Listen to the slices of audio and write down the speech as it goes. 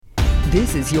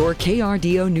This is your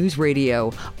KRDO News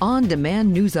Radio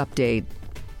on-demand news update.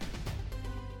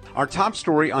 Our top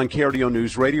story on KRDO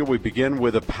News Radio, we begin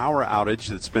with a power outage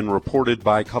that's been reported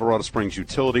by Colorado Springs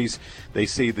Utilities. They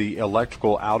say the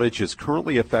electrical outage is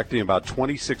currently affecting about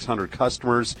 2,600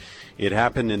 customers. It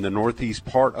happened in the northeast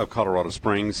part of Colorado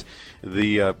Springs.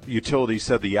 The utility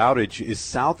said the outage is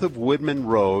south of Woodman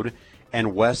Road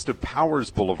and west of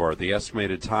Powers Boulevard. The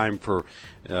estimated time for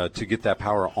to get that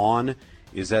power on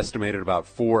is estimated about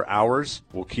 4 hours.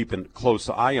 We'll keep a close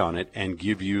eye on it and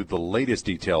give you the latest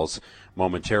details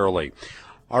momentarily.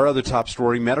 Our other top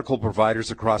story, medical providers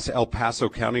across El Paso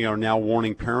County are now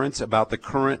warning parents about the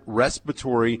current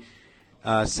respiratory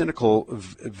syncytial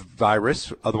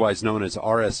virus, otherwise known as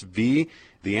RSV,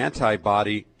 the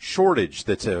antibody shortage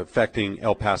that's affecting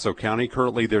El Paso County.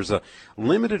 Currently, there's a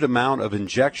limited amount of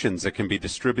injections that can be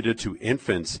distributed to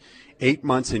infants 8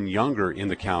 months and younger in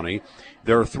the county.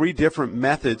 There are 3 different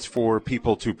methods for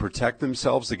people to protect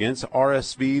themselves against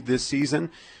RSV this season.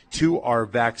 2 are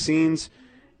vaccines,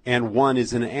 and 1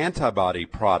 is an antibody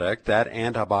product. That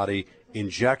antibody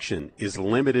injection is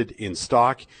limited in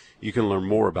stock. You can learn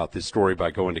more about this story by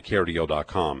going to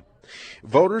KRDO.com.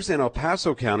 Voters in El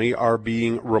Paso County are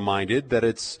being reminded that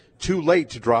it's too late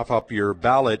to drop off your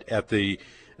ballot at the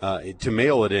to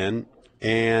mail it in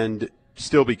and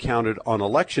still be counted on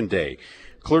Election Day.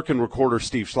 Clerk and Recorder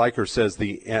Steve Schleiker says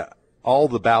all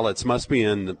the ballots must be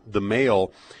in the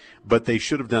mail, but they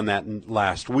should have done that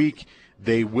last week.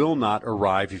 They will not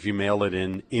arrive if you mail it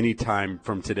in any time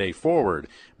from today forward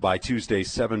by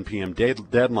Tuesday's 7 p.m.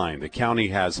 deadline. The county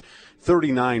has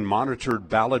 39 monitored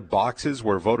ballot boxes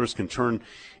where voters can turn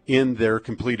in their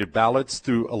completed ballots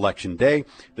through Election Day.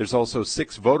 There's also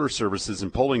 6 voter services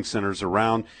and polling centers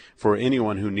around for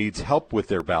anyone who needs help with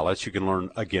their ballots. You can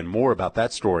learn, again, more about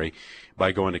that story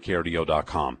by going to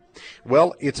KRDO.com.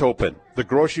 Well, it's open. The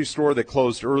grocery store that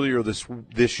closed earlier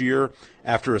this year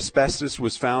after asbestos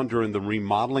was found during the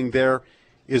remodeling there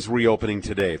is reopening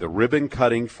today. The ribbon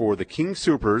cutting for the King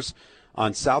Soopers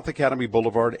on South Academy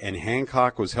Boulevard and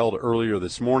Hancock was held earlier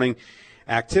this morning.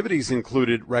 Activities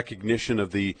included recognition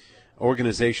of the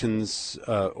organizations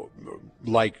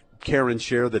like Care and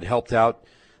Share that helped out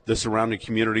the surrounding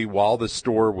community while the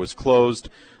store was closed.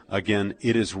 Again,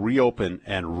 it is reopened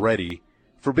and ready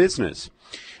for business.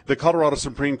 The Colorado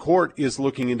Supreme Court is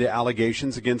looking into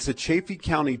allegations against a Chaffee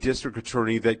County District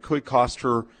Attorney that could cost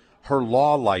her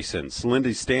law license.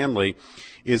 Linda Stanley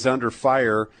is under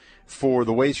fire for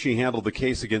the way she handled the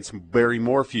case against Barry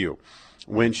Morphew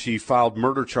when she filed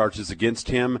murder charges against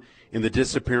him in the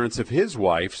disappearance of his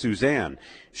wife, Suzanne.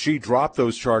 She dropped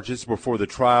those charges before the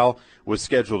trial was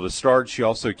scheduled to start. She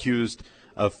also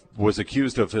was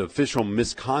accused of official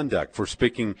misconduct for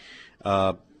speaking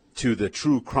to the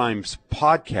True Crimes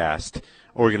podcast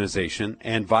organization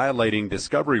and violating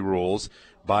discovery rules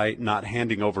by not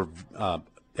handing over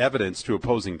evidence to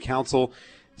opposing counsel.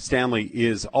 Stanley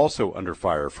is also under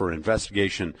fire for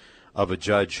investigation of a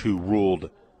judge who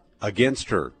ruled against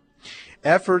her.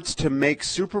 Efforts to make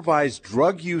supervised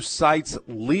drug use sites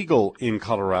legal in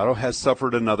Colorado has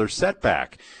suffered another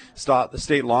setback.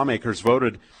 State lawmakers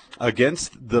voted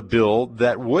against the bill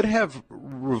that would have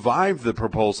revived the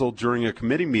proposal during a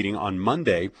committee meeting on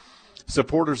Monday.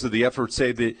 Supporters of the effort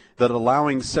say that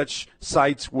allowing such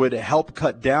sites would help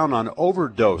cut down on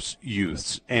overdose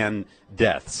use and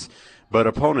deaths. But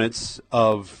opponents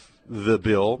of the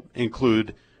bill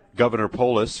include Governor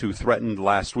Polis, who threatened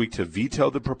last week to veto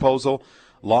the proposal.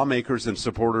 Lawmakers and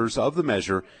supporters of the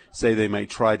measure say they may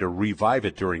try to revive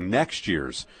it during next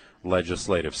year's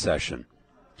legislative session.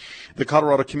 The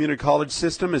Colorado Community College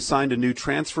system has signed a new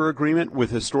transfer agreement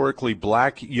with historically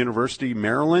black University,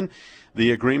 Maryland.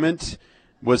 The agreement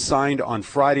was signed on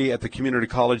Friday at the Community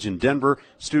College in Denver.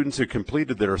 Students who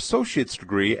completed their associate's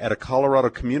degree at a Colorado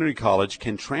community college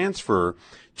can transfer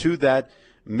to that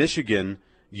Michigan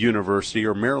University,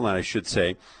 or Maryland, I should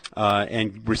say,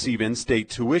 and receive in-state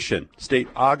tuition. St.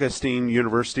 Augustine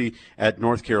University at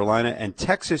North Carolina and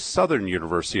Texas Southern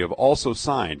University have also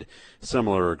signed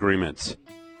similar agreements.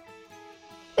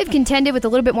 They've contended with a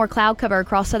little bit more cloud cover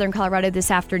across southern Colorado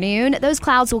this afternoon. Those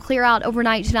clouds will clear out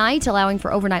overnight tonight, allowing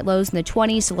for overnight lows in the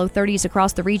 20s to low 30s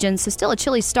across the region. So still a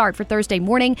chilly start for Thursday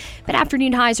morning, but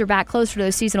afternoon highs are back closer to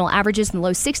those seasonal averages in the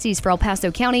low 60s for El Paso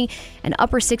County and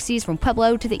upper 60s from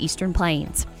Pueblo to the eastern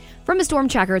plains. From the Storm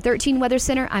Tracker 13 Weather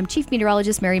Center, I'm Chief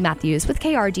Meteorologist Mary Matthews with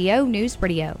KRDO News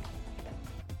Radio.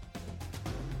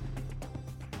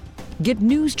 Get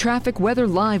news, traffic, weather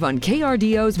live on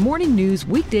KRDO's Morning News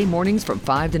weekday mornings from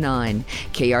 5 to 9.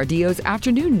 KRDO's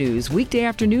Afternoon News weekday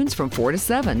afternoons from 4 to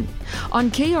 7. On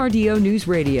KRDO News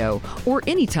Radio or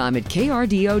anytime at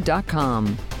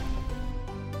KRDO.com.